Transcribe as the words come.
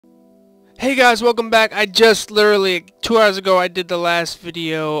Hey guys, welcome back. I just literally 2 hours ago I did the last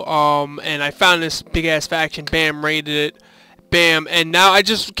video and I found this big ass faction. Bam, raided it. Bam, and now I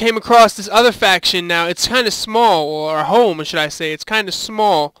just came across this other faction. Now it's kind of small, or home should I say. It's kind of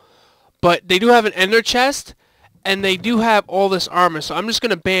small, but they do have an ender chest and they do have all this armor. So I'm just going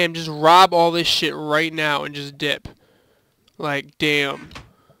to bam, just rob all this shit right now and just dip. Like damn.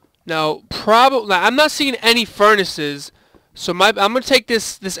 Now probably I'm not seeing any furnaces. So I'm gonna take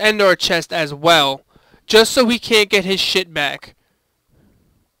this Endor chest as well, just so he can't get his shit back.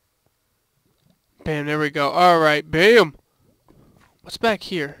 Bam, there we go. Alright, bam. What's back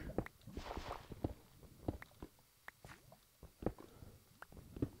here?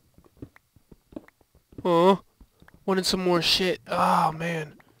 Oh, wanted some more shit. Oh,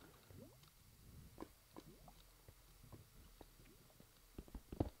 man.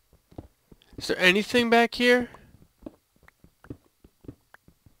 Is there anything back here?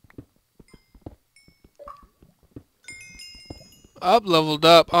 Up, leveled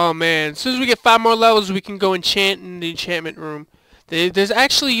up. Oh man, as soon as we get 5 more levels we can go enchant in the enchantment room. There's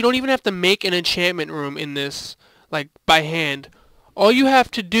actually, you don't even have to make an enchantment room in this, like by hand. All you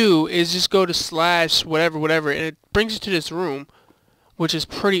have to do is just go to slash whatever and it brings you to this room, which is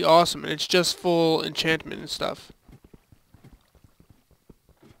pretty awesome, and it's just full enchantment and stuff.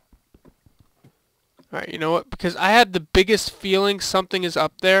 Alright, you know what, because I had the biggest feeling something is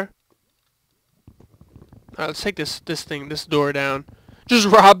up there. Alright, let's take this door down. Just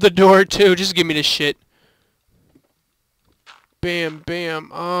rob the door too. Just give me this shit. Bam, bam.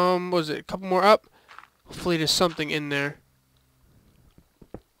 What was it? A couple more up? Hopefully there's something in there.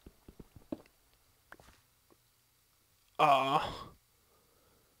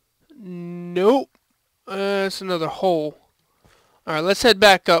 Nope. It's another hole. Alright, let's head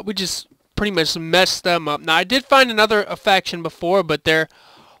back up. We just pretty much messed them up. Now, I did find another faction before, but their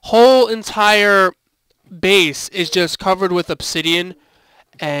whole entire base is just covered with obsidian,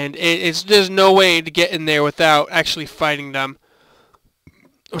 and there's no way to get in there without actually fighting them,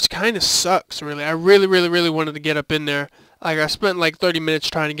 which kind of sucks. Really, I really wanted to get up in there. Like, I spent like 30 minutes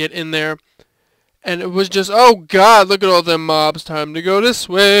trying to get in there, and it was just, oh god, look at all them mobs. Time to go this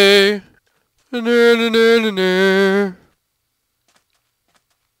way. Now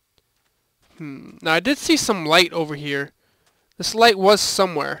I did see some light over here. This light was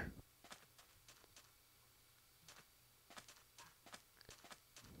somewhere.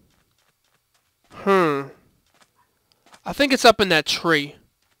 I think it's up in that tree.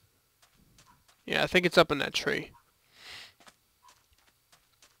 Yeah, I think it's up in that tree.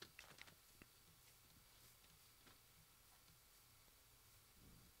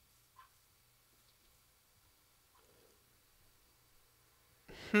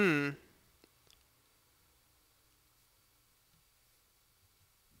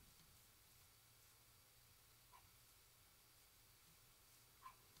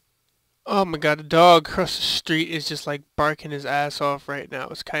 Oh my god, the dog across the street is just like barking his ass off right now.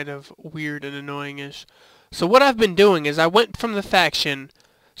 It's kind of weird and annoying-ish. So what I've been doing is I went from the faction.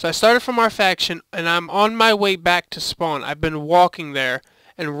 So I started from our faction and I'm on my way back to spawn. I've been walking there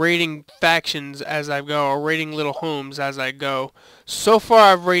and raiding factions as I go, or raiding little homes as I go. So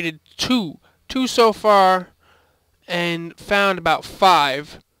far I've raided two so far, and found about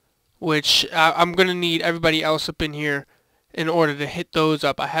 5, which I'm going to need everybody else up in here in order to hit those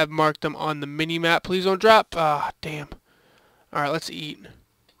up. I have marked them on the mini-map. Please don't drop. Ah, damn. Alright, let's eat.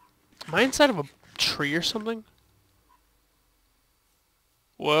 Am I inside of a tree or something?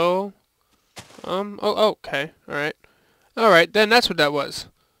 Well, oh, okay. Alright. Alright, then that's what that was.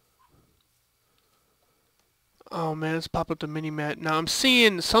 Oh man, let's pop up the mini-map. Now I'm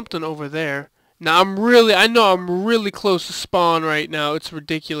seeing something over there. Now I know I'm really close to spawn right now. It's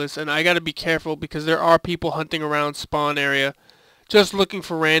ridiculous, and I gotta be careful because there are people hunting around spawn area, just looking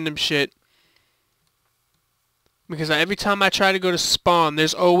for random shit. Because every time I try to go to spawn,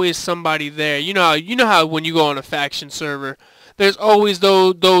 there's always somebody there. You know how when you go on a faction server, there's always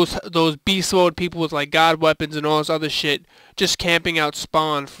those beast mode people with like god weapons and all this other shit, just camping out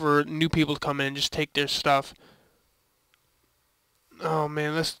spawn for new people to come in and just take their stuff. Oh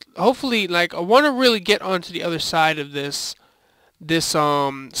man, let's hopefully, like, I want to really get onto the other side of this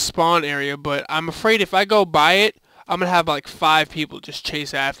spawn area, but I'm afraid if I go by it, I'm gonna have like 5 people just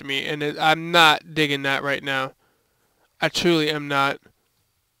chase after me, and I'm not digging that right now. I truly am not.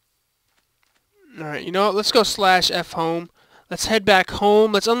 All right, you know what? Let's go /F home. Let's head back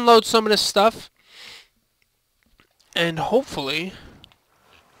home. Let's unload some of this stuff, and hopefully,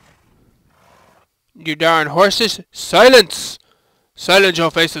 you darn horses, silence! Silence your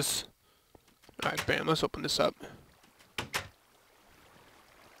faces. Alright, bam, let's open this up.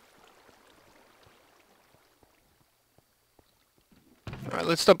 Alright,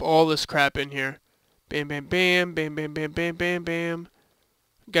 let's dump all this crap in here. Bam, bam, bam, bam, bam, bam, bam, bam, bam.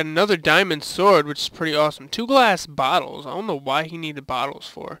 Got another diamond sword, which is pretty awesome. 2 glass bottles. I don't know why he needed bottles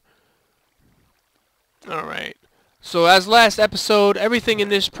for. Alright. So as last episode, everything in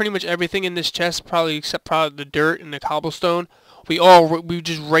this, pretty much everything in this chest, probably except probably the dirt and the cobblestone, we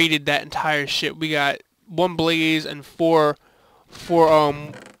just raided that entire shit. We got 1 blaze and 4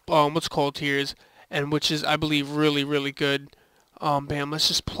 what's called tiers, and which is, I believe, really, really good. Bam, let's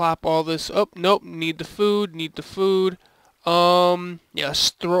just plop all this. Oh, nope, need the food. Yeah, let's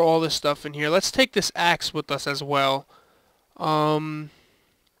throw all this stuff in here. Let's take this axe with us as well. Bam,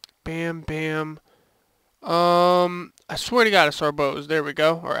 bam. I swear to God, it's our bows. There we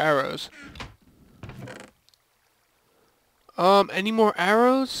go, or arrows. Any more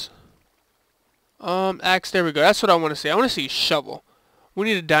arrows? Axe, there we go. That's what I want to see. I want to see shovel. We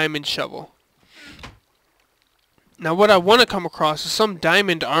need a diamond shovel. Now, what I want to come across is some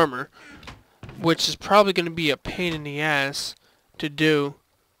diamond armor, which is probably going to be a pain in the ass to do.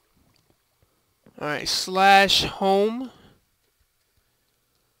 Alright, slash home.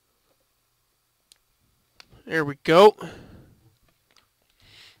 There we go.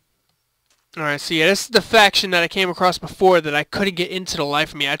 Alright, so yeah, this is the faction that I came across before that I couldn't get into the life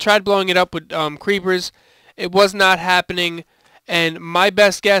of me. I tried blowing it up with creepers. It was not happening. And my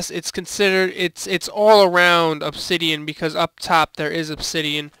best guess, it's considered, it's all around obsidian because up top there is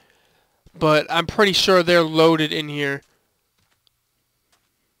obsidian. But I'm pretty sure they're loaded in here.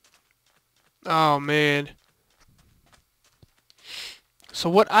 Oh, man. So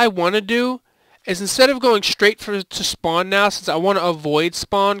what I want to do is instead of going straight to spawn now, since I want to avoid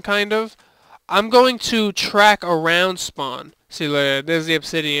spawn, kind of, I'm going to track around spawn. See, there's the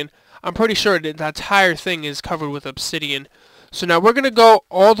obsidian. I'm pretty sure that the entire thing is covered with obsidian. So now we're going to go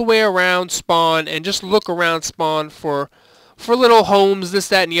all the way around spawn and just look around spawn for little homes, this,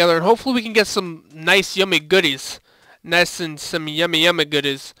 that, and the other. And hopefully we can get some nice, yummy goodies. Nice and some yummy, yummy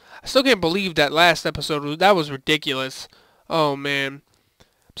goodies. I still can't believe that last episode. That was ridiculous. Oh, man.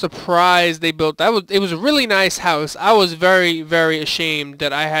 Surprised they built that. It was a really nice house. I was very, very ashamed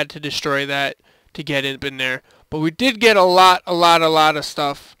that I had to destroy that to get in there. But we did get a lot of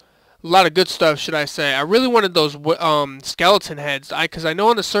stuff. A lot of good stuff, should I say. I really wanted those skeleton heads. Because I know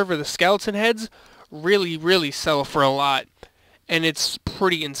on the server the skeleton heads really, really sell for a lot. And it's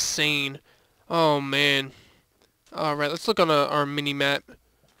pretty insane. Oh, man. Alright, let's look on our mini-map.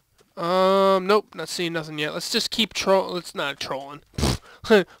 Nope, not seeing nothing yet. Let's just keep let's not trolling.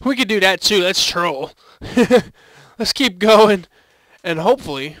 We could do that too. Let's troll. Let's keep going. And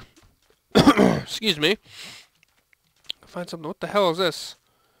hopefully, excuse me, find something. What the hell is this?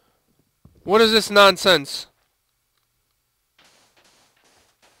 What is this nonsense?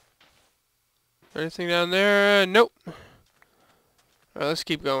 Anything down there? Nope. Alright, let's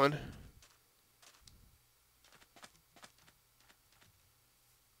keep going.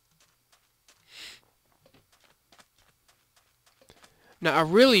 Now, I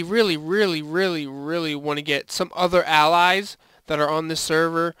really, really, really, really, really want to get some other allies that are on this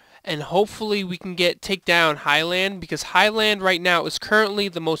server, and hopefully we can take down Highland, because Highland right now is currently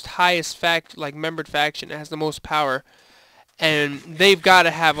the most highest membered faction. It has the most power, and they've got to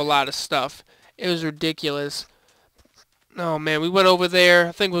have a lot of stuff. It was ridiculous. Oh man, we went over there.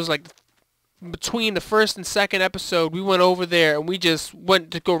 I think it was like between the first and second episode, we went over there and we just went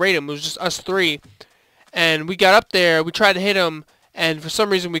to go raid them. It was just us 3, and we got up there. We tried to hit them. And for some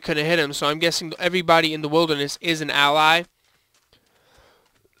reason we couldn't hit him, so I'm guessing everybody in the wilderness is an ally.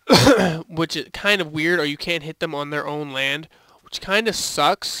 Which is kind of weird, or you can't hit them on their own land. Which kind of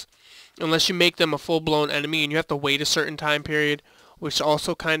sucks, unless you make them a full-blown enemy and you have to wait a certain time period. Which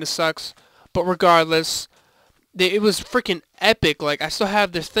also kind of sucks. But regardless, it was freaking epic. Like, I still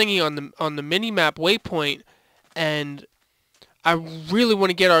have this thingy on the mini-map waypoint. And I really want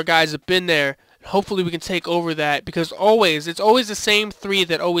to get our guys up in there. Hopefully we can take over that, because it's always the same 3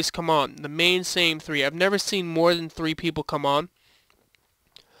 that always come on. The main same 3. I've never seen more than 3 people come on.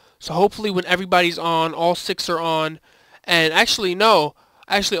 So hopefully when everybody's on, all 6 are on. And actually, no.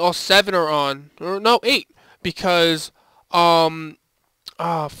 Actually, all 7 are on. Or, no, 8. Because, Flame,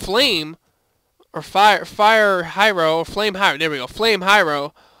 or Fire Hyro, or Flame Hyro, there we go. Flame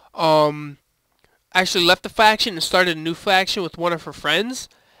Hyro, actually left the faction and started a new faction with one of her friends.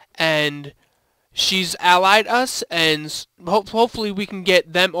 And she's allied us, and hopefully we can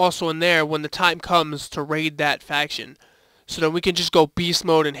get them also in there when the time comes to raid that faction. So that we can just go beast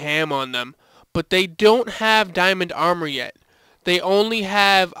mode and ham on them. But they don't have diamond armor yet. They only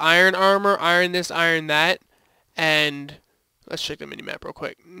have iron armor, iron this, iron that. And let's check the minimap real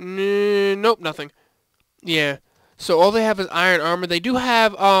quick. Nope, nothing. Yeah. So all they have is iron armor. They do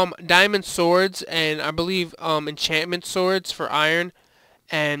have diamond swords and I believe enchantment swords for iron,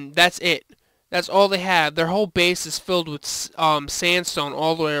 and that's it. That's all they have. Their whole base is filled with sandstone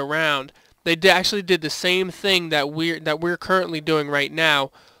all the way around. They actually did the same thing that we're currently doing right now,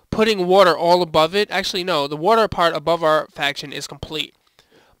 putting water all above it. Actually, no, the water part above our faction is complete,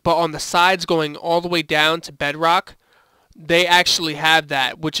 but on the sides going all the way down to bedrock, they actually have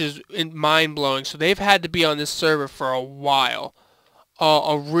that, which is mind-blowing. So they've had to be on this server for a while,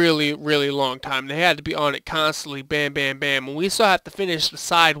 a really, really long time. They had to be on it constantly, bam, bam, bam. And we still have to finish the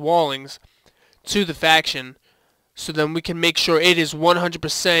side wallings to the faction, so then we can make sure it is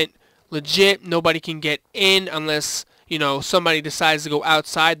 100% legit. Nobody can get in unless, you know, somebody decides to go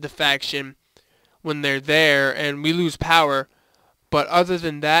outside the faction when they're there and we lose power. But other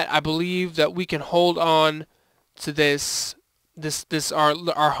than that, I believe that we can hold on to this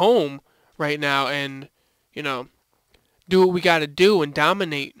our home right now and, you know, do what we gotta do and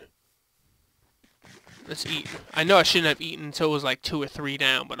dominate. Let's eat. I know I shouldn't have eaten until it was like 2 or 3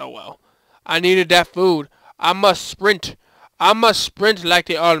 down, but oh well. I needed that food. I must sprint. I must sprint like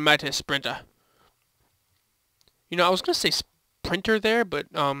the almighty sprinter. You know, I was gonna say sprinter there, but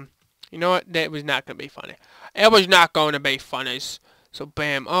you know what? That was not gonna be funny. It was not going to be funny. So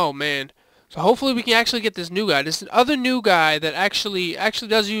bam. Oh man. So hopefully we can actually get this new guy. This other new guy that actually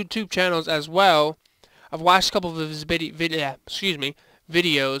does YouTube channels as well. I've watched a couple of his videos.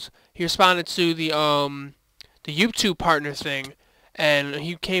 He responded to the YouTube partner thing, and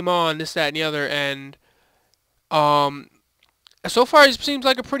he came on this, that, and the other, and so far he seems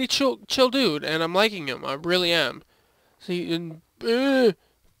like a pretty chill dude, and I'm liking him. I really am. See, I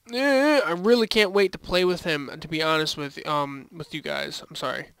really can't wait to play with him. To be honest with you guys, I'm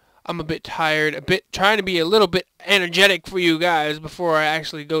sorry. I'm a bit tired, trying to be a little bit energetic for you guys before I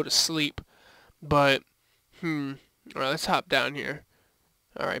actually go to sleep. But alright, let's hop down here.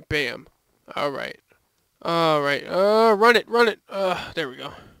 Alright, bam. Alright. Alright, run it. There we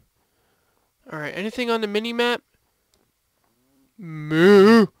go. Alright, anything on the mini-map?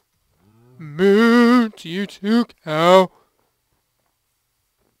 Moo. Moo to you too, cow.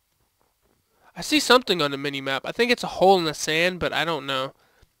 I see something on the mini-map. I think it's a hole in the sand, but I don't know.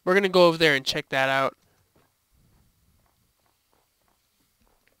 We're gonna go over there and check that out.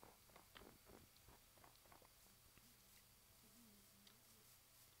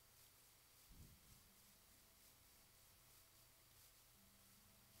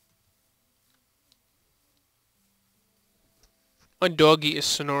 My doggy is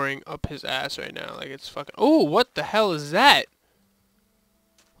snoring up his ass right now, like it's fucking... Oh, what the hell is that?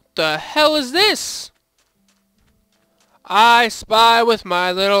 What the hell is this? I spy with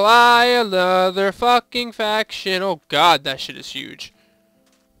my little eye another fucking faction. Oh god, that shit is huge.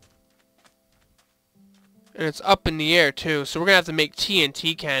 And it's up in the air too, so we're gonna have to make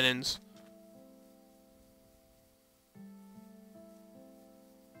TNT cannons.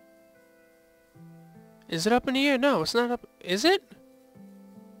 Is it up in the air? No, it's not up. Is it?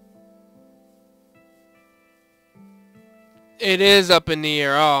 It is up in the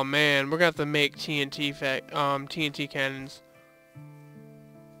air. Oh man, we're gonna have to make TNT cannons.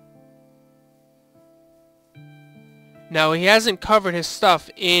 Now he hasn't covered his stuff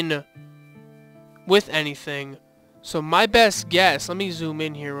in with anything, so my best guess. Let me zoom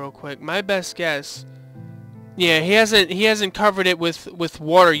in here real quick. My best guess. Yeah, he hasn't covered it with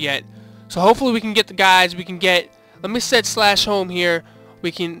water yet. So hopefully we can get the guys. We can get. Let me set /home here.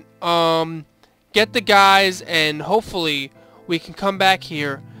 We can get the guys, and hopefully we can come back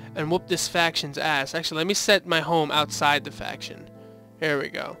here and whoop this faction's ass. Actually, let me set my home outside the faction. There we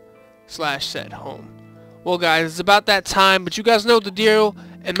go. /set home. Well, guys, it's about that time, but you guys know the deal.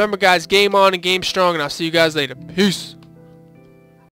 And remember, guys, game on and game strong, and I'll see you guys later. Peace.